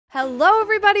Hello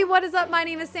everybody, what is up? My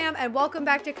name is Sam and welcome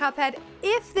back to Cuphead.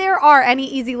 If there are any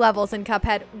easy levels in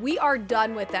Cuphead, we are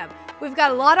done with them. We've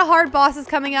got a lot of hard bosses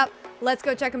coming up. Let's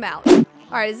go check them out.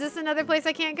 Alright, is this another place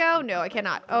I can't go? No, I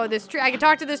cannot. Oh, this tree. I can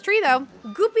talk to this tree though.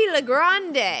 Goopy Le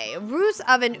Grande, roots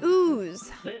of an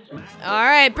ooze.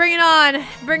 Alright, bring it on.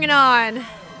 Bring it on.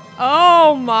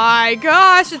 Oh my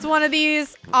gosh, it's one of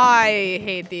these. I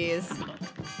hate these.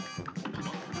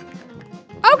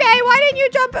 Okay, why didn't you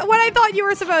jump when I thought you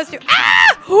were supposed to?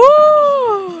 Ah!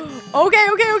 Ooh! Okay.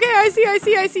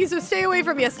 I see. So stay away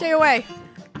from you. Stay away.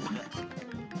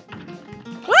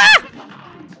 Ah!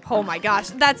 Oh my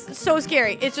gosh, that's so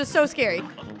scary. It's just so scary.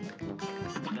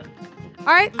 All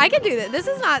right, I can do this. This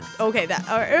is not okay.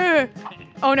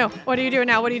 Oh no, what are you doing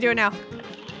now? What are you doing now?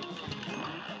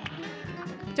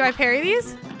 Do I parry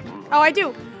these? Oh, I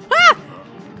do. Ah!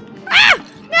 Ah!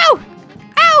 No!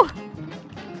 Ow!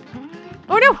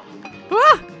 Oh no!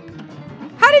 Ah!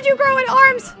 How did you grow in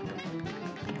arms?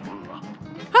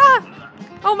 Ah!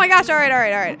 Oh my gosh, all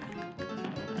right.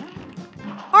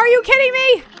 Are you kidding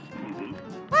me?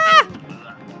 Ah!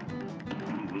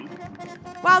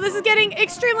 Wow, this is getting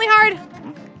extremely hard.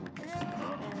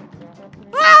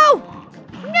 Oh!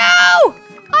 No!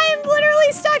 I am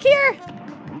literally stuck here.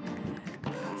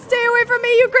 Stay away from me,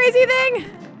 you crazy thing.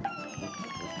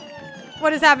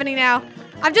 What is happening now?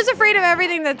 I'm just afraid of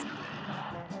everything that's...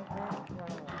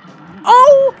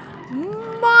 Oh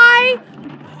my!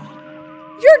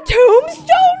 Your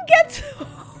tombstone gets...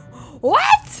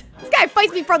 What? This guy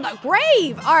fights me from the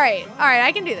grave. All right,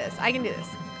 I can do this. All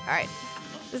right,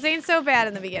 this ain't so bad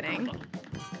in the beginning.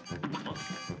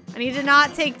 I need to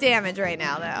not take damage right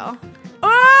now though.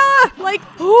 Ah! Like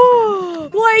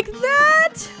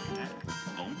that?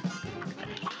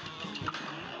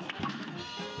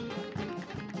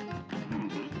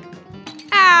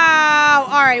 Ow!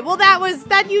 All right, well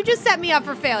that you just set me up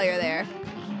for failure there.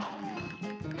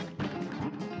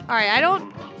 All right, I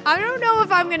don't know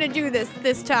if I'm gonna do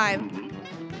this time.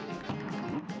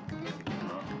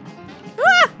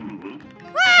 Ah!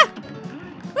 Ah!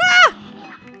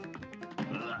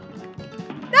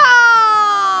 Ah! No!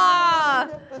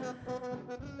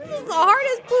 This is the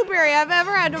hardest blueberry I've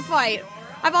ever had to fight.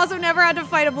 I've also never had to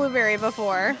fight a blueberry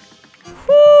before.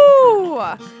 Whew!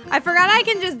 I forgot I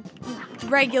can just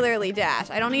regularly dash.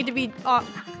 I don't need to be...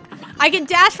 I can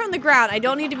dash from the ground. I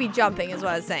don't need to be jumping is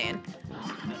what I was saying.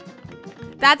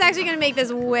 That's actually going to make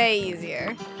this way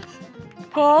easier.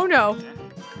 Oh, no. All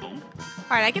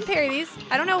right, I can parry these.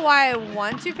 I don't know why I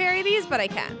want to parry these, but I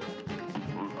can.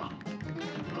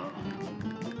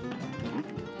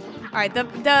 All right,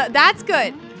 that's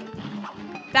good.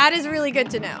 That is really good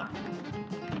to know.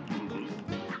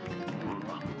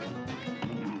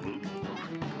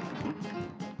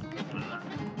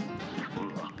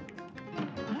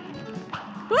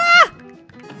 Ah!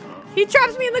 He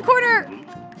traps me in the corner.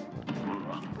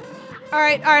 All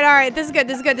right. This is good.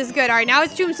 All right, now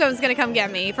his tombstone is gonna come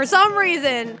get me. For some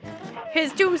reason,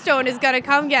 his tombstone is gonna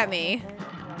come get me.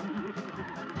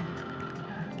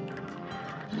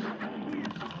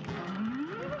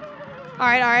 All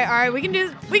right. We can do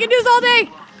this all day.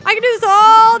 I can do this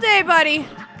all day, buddy.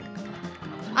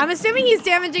 I'm assuming he's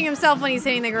damaging himself when he's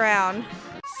hitting the ground.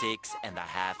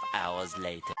 6.5 hours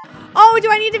later. Oh,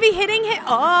 do I need to be hitting him?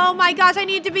 Oh my gosh, I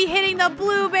need to be hitting the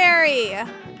blueberry.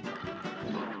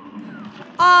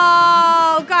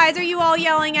 Oh, guys, are you all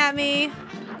yelling at me?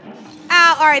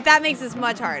 Ow, all right, that makes this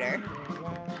much harder.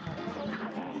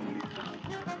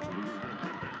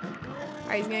 All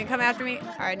right, he's gonna come after me.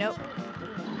 All right, nope.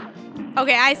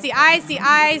 Okay, I see. All right,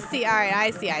 I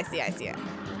see it.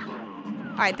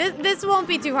 All right, this won't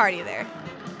be too hard either.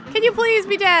 Can you please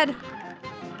be dead?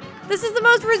 This is the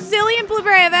most resilient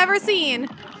blueberry I've ever seen.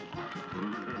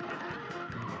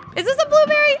 Is this a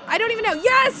blueberry? I don't even know.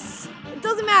 Yes! It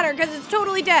doesn't matter because it's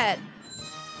totally dead.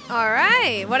 All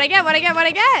right, what I get?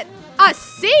 A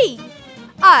C!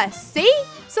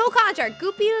 Soul Contract,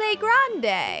 Goopy Le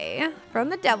Grande from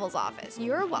the Devil's Office.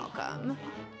 You're welcome.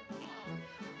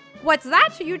 What's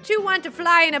that? You two want to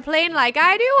fly in a plane like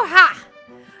I do? Ha!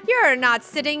 You're not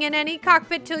sitting in any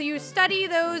cockpit till you study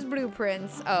those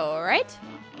blueprints. All right.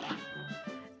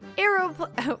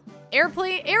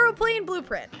 Aeroplane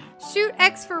blueprint. Shoot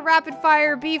X for rapid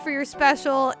fire, B for your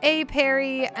special, A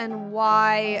parry, and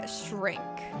Y shrink.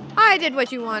 I did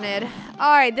what you wanted.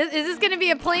 All right, is this gonna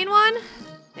be a plain one?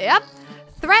 Yep.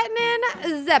 Threatening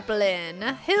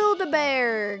Zeppelin,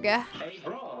 Hildeberg.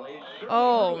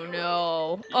 Oh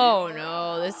no,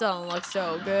 this doesn't look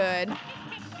so good.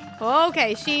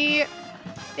 Okay, she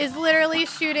is literally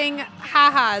shooting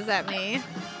ha-has at me.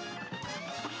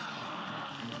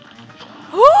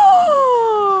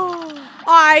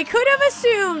 I could have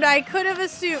assumed. I could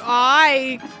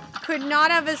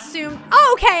not have assumed.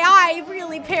 Okay, I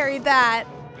really parried that.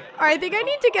 All right, I think I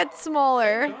need to get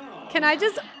smaller. Can I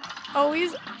just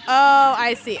always? Oh,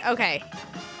 I see. Okay.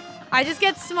 I just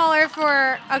get smaller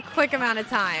for a quick amount of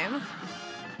time.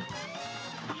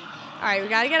 All right, we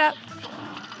gotta get up.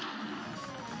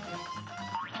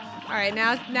 All right,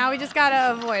 now we just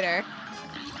gotta avoid her.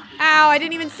 Ow, I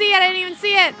didn't even see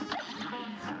it.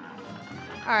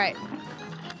 All right,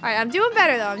 I'm doing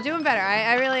better though.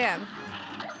 I really am.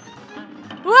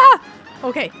 Wah!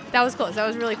 Okay, that was close. That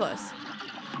was really close.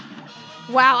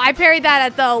 Wow, I parried that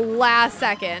at the last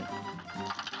second.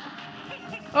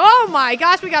 Oh my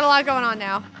gosh, we got a lot going on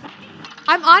now.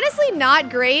 I'm honestly not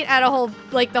great at the whole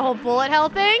bullet hell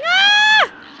thing.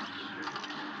 Ah!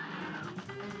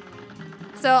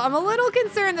 So I'm a little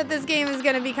concerned that this game is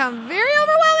gonna become very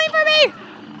overwhelming for me.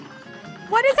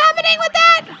 What is happening with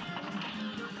that?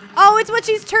 Oh, it's what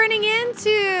she's turning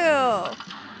into.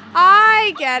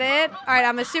 I get it. All right,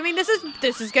 I'm assuming this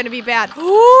is gonna be bad.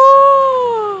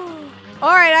 Ooh.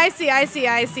 All right, I see. All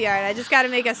right, I just gotta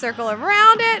make a circle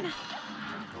around it.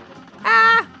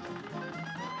 Ah.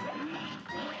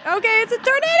 Okay, it's a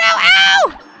tornado.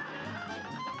 Ow!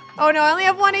 Oh no, I only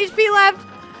have 1 HP left.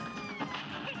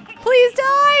 Please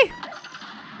die.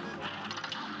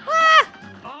 Ah!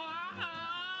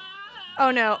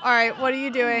 Oh no. All right, what are you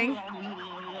doing?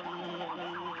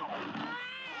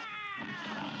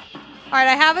 All right,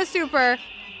 I have a super.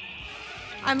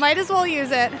 I might as well use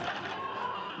it.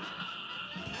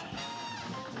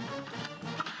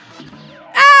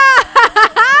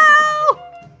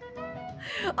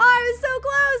 Oh, I was so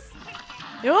close.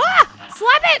 Ah,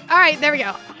 slap it. All right, there we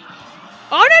go.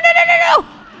 Oh, no.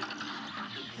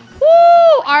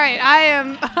 Woo. All right, I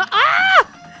am. Ah.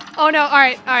 Oh, no. All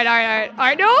right.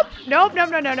 Nope.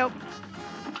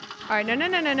 All right, no.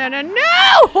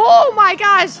 Oh, my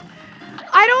gosh.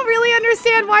 I don't really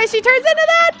understand why she turns into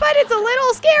that, but it's a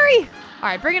little scary. All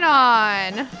right, bring it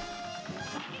on.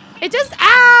 It just,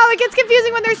 ow, it gets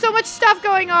confusing when there's so much stuff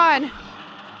going on.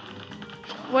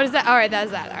 What is that? All right,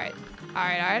 that's that. All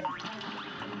right.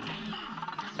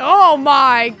 Oh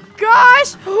my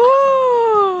gosh.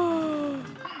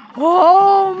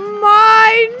 Oh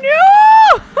my,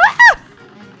 no.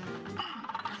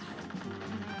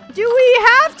 Do we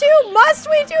have to? Must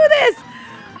we do this?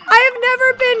 I have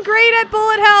never been great at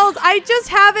bullet hells. I just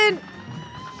haven't.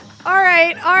 All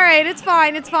right. It's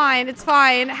fine.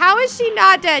 How is she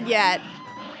not dead yet?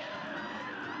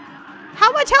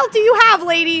 How much health do you have,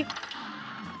 lady?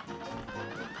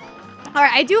 All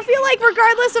right, I do feel like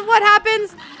regardless of what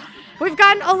happens, we've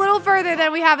gotten a little further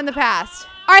than we have in the past.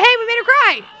 All right, hey, we made her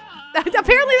cry.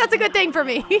 Apparently that's a good thing for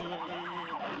me.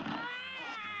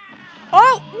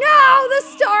 Oh, no, the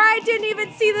star. I didn't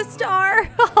even see the star.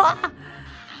 All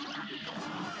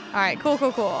right,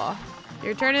 cool.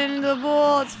 You're turning into a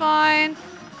bull. It's fine.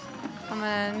 I'm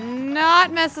gonna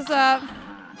not mess this up.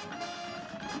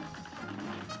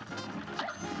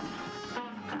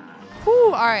 Whew,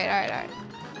 all right.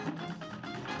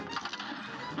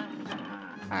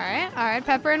 All right,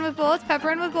 pepper in with bullets.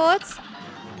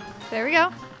 There we go.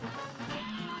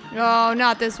 Oh,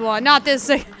 not this one. Not this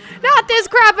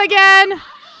crap again.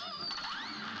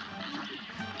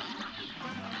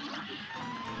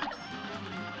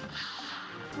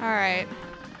 All right.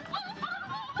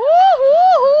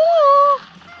 Woo-hoo-hoo.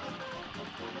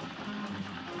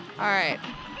 All right.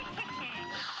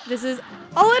 This is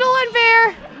a little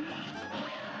unfair.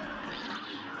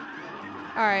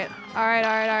 All right.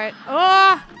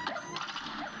 Oh!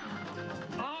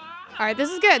 All right,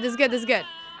 this is good. All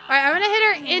right, I'm gonna hit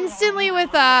her instantly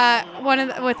with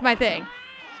with my thing.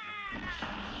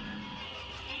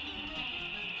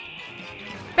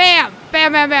 Bam!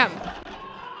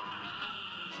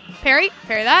 Parry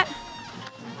that.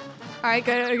 All right,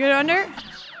 good under.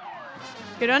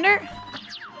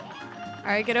 All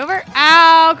right, get over.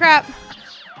 Ow, crap!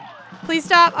 Please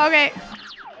stop. Okay.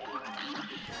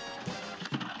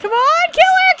 Come on, kill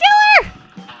her!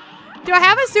 Do I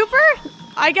have a super?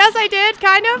 I guess I did,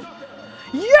 kind of.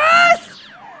 Yes!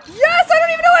 I don't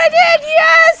even know what I did!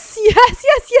 Yes!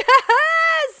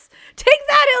 Take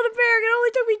that, Hildeberg! It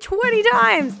only took me 20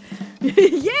 times.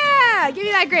 Yeah! Give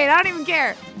me that grade. I don't even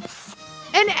care.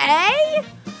 An A?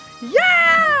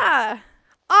 Yeah!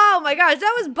 Oh my gosh,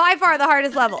 that was by far the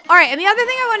hardest level. All right, and the other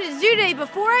thing I wanted to do today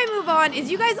before I move on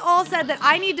is you guys all said that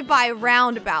I need to buy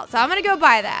Roundabout. So I'm going to go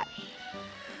buy that.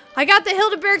 I got the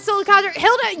Hildeberg Soul Conjure.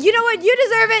 Hilda, you know what? You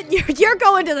deserve it. You're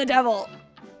going to the devil.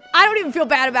 I don't even feel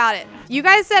bad about it. You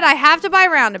guys said I have to buy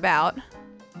Roundabout.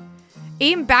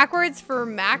 Aim backwards for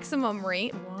maximum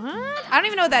rate. What? I don't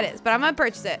even know what that is, but I'm going to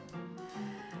purchase it.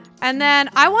 And then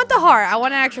I want the heart. I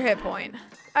want an extra hit point.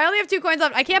 I only have 2 coins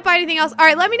left. I can't buy anything else. All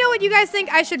right, let me know what you guys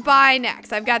think I should buy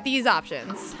next. I've got these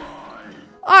options.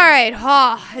 All right.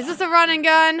 Oh, is this a run and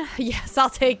gun? Yes, I'll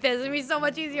take this. It'll be so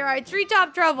much easier. All right,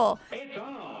 treetop trouble.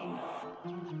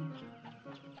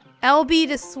 LB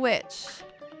to switch.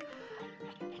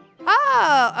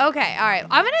 Oh, okay. All right.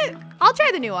 I'll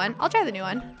try the new one. I'll try the new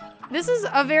one. This is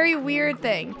a very weird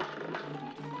thing.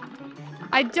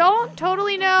 I don't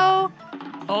totally know.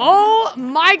 Oh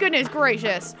my goodness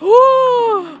gracious.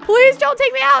 Ooh, please don't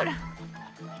take me out.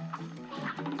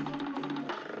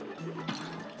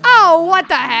 Oh, what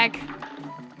the heck?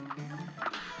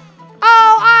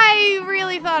 Oh, I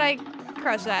really thought I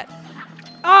crushed that.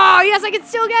 Oh, yes, I can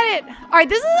still get it. All right,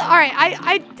 this is, all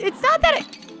right, it's not that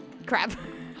crap.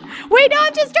 Wait, no,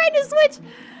 I'm just trying to switch.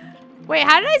 Wait,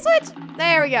 how did I switch?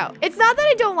 There we go. It's not that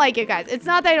I don't like it, guys. It's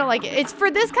not that I don't like it. It's for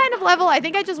this kind of level, I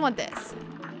think I just want this.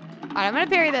 All right, I'm gonna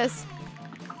parry this.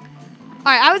 All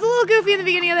right, I was a little goofy in the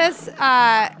beginning of this.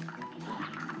 I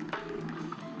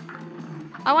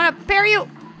wanna parry you.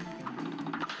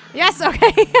 Yes,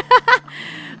 okay.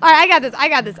 All right, I got this, I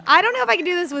got this. I don't know if I can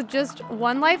do this with just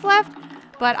 1 life left,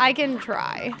 but I can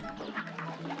try.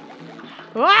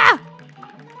 Ah!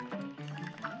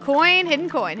 Coin, hidden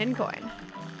coin, hidden coin.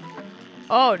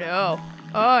 Oh no.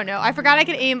 Oh no. I forgot I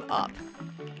could aim up.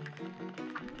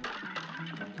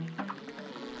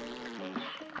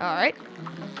 Alright.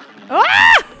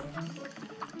 Ah!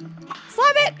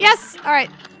 Slap it! Yes! Alright.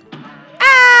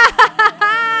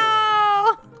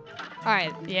 Ow!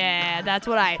 Alright, yeah, that's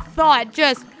what I thought.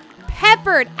 Just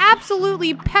peppered,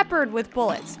 absolutely peppered with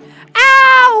bullets.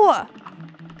 Ow!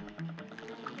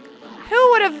 Who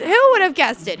would have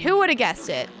guessed it? Who would have guessed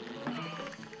it?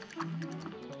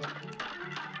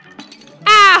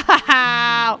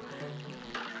 Ow!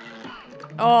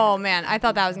 Oh man, I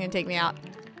thought that was gonna take me out.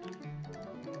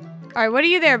 All right, what are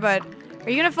you there, bud? Are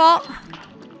you gonna fall?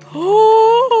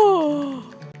 Oh.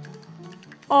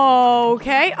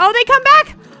 Okay. Oh, they come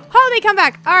back. Oh, they come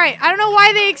back. All right. I don't know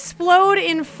why they explode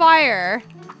in fire.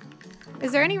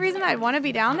 Is there any reason I'd want to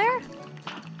be down there?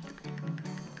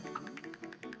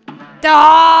 Oh,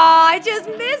 I just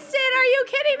missed it. Are you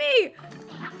kidding me?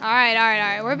 All right, all right,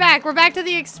 all right. We're back. We're back to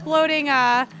the exploding,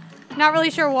 not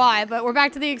really sure why, but we're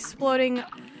back to the exploding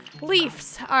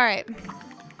leaves. All right.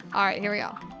 All right, here we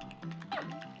go.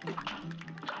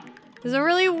 There's a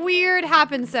really weird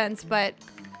happenstance, but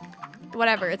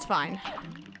whatever, it's fine.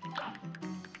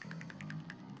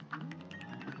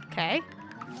 Okay.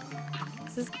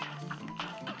 This is...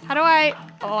 How do I...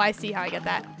 Oh, I see how I get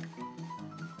that. All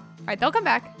right, they'll come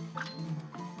back.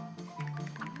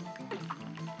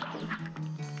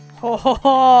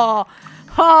 Oh,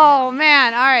 oh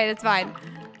man. All right, it's fine.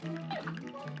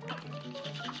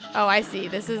 Oh, I see.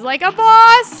 This is like a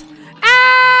boss.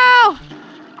 Ow!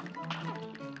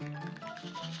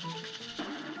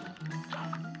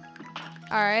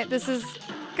 All right, this is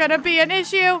gonna be an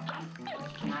issue. All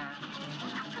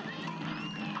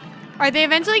right, they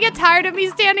eventually get tired of me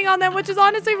standing on them, which is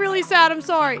honestly really sad. I'm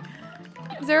sorry.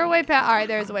 Is there a way past? All right,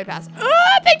 there's a way past.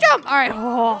 Oh, big jump. All right.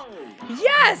 Oh,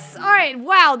 yes. All right.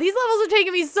 Wow, these levels are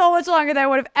taking me so much longer than I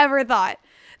would have ever thought.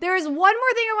 There is one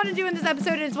more thing I want to do in this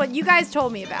episode, and it's what you guys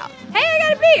told me about. Hey, I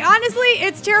got a B. Honestly,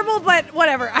 it's terrible, but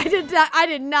whatever. I did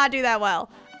not do that well.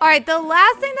 All right, the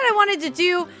last thing that I wanted to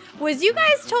do was you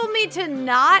guys told me to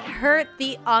not hurt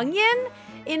the onion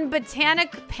in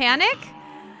Botanic Panic,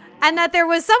 and that there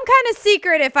was some kind of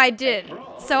secret if I did.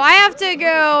 So I have to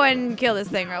go and kill this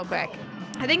thing real quick.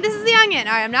 I think this is the onion.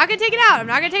 All right, I'm not gonna take it out. I'm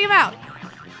not gonna take him out.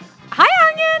 Hi,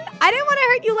 onion. I didn't want to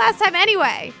hurt you last time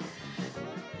anyway.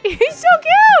 He's so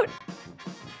cute.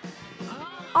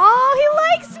 Oh, he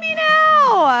likes me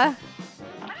now.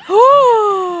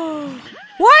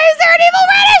 Why is there an evil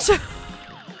radish?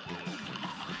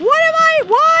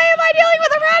 Why am I dealing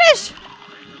with a radish?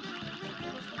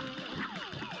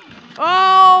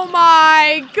 Oh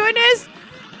my goodness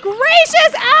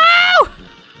gracious. Ow!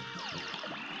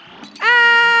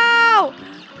 Ow!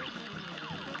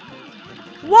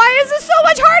 Why is this so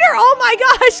much harder? Oh my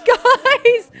gosh,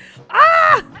 guys!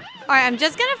 Ah! Alright, I'm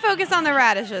just gonna focus on the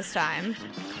radish this time.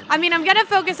 I mean, I'm gonna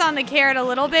focus on the carrot a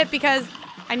little bit because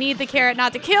I need the carrot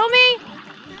not to kill me.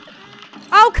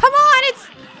 Oh, come on!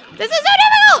 This is so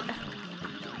difficult!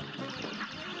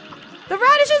 The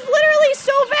radish is literally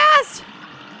so fast!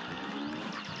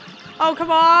 Oh,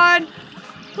 come on!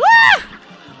 Ah!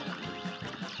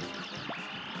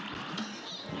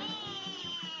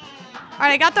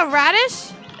 Alright, I got the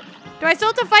radish. Do I still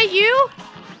have to fight you?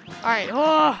 Alright,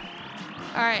 oh.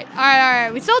 Alright,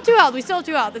 alright. We still have 2 health. We still have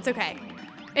 2 health. It's okay.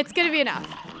 It's gonna be enough.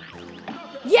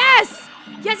 Yes!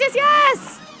 Yes, yes,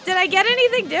 yes! Did I get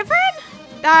anything different?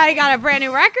 I got a brand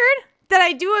new record. Did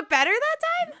I do it better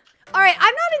that time? All right,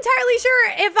 I'm not entirely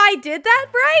sure if I did that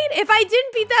right. If I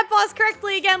didn't beat that boss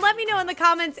correctly again, let me know in the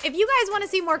comments. If you guys want to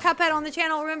see more Cuphead on the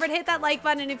channel, remember to hit that like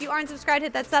button. And if you aren't subscribed,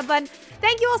 hit that sub button.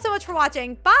 Thank you all so much for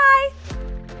watching. Bye.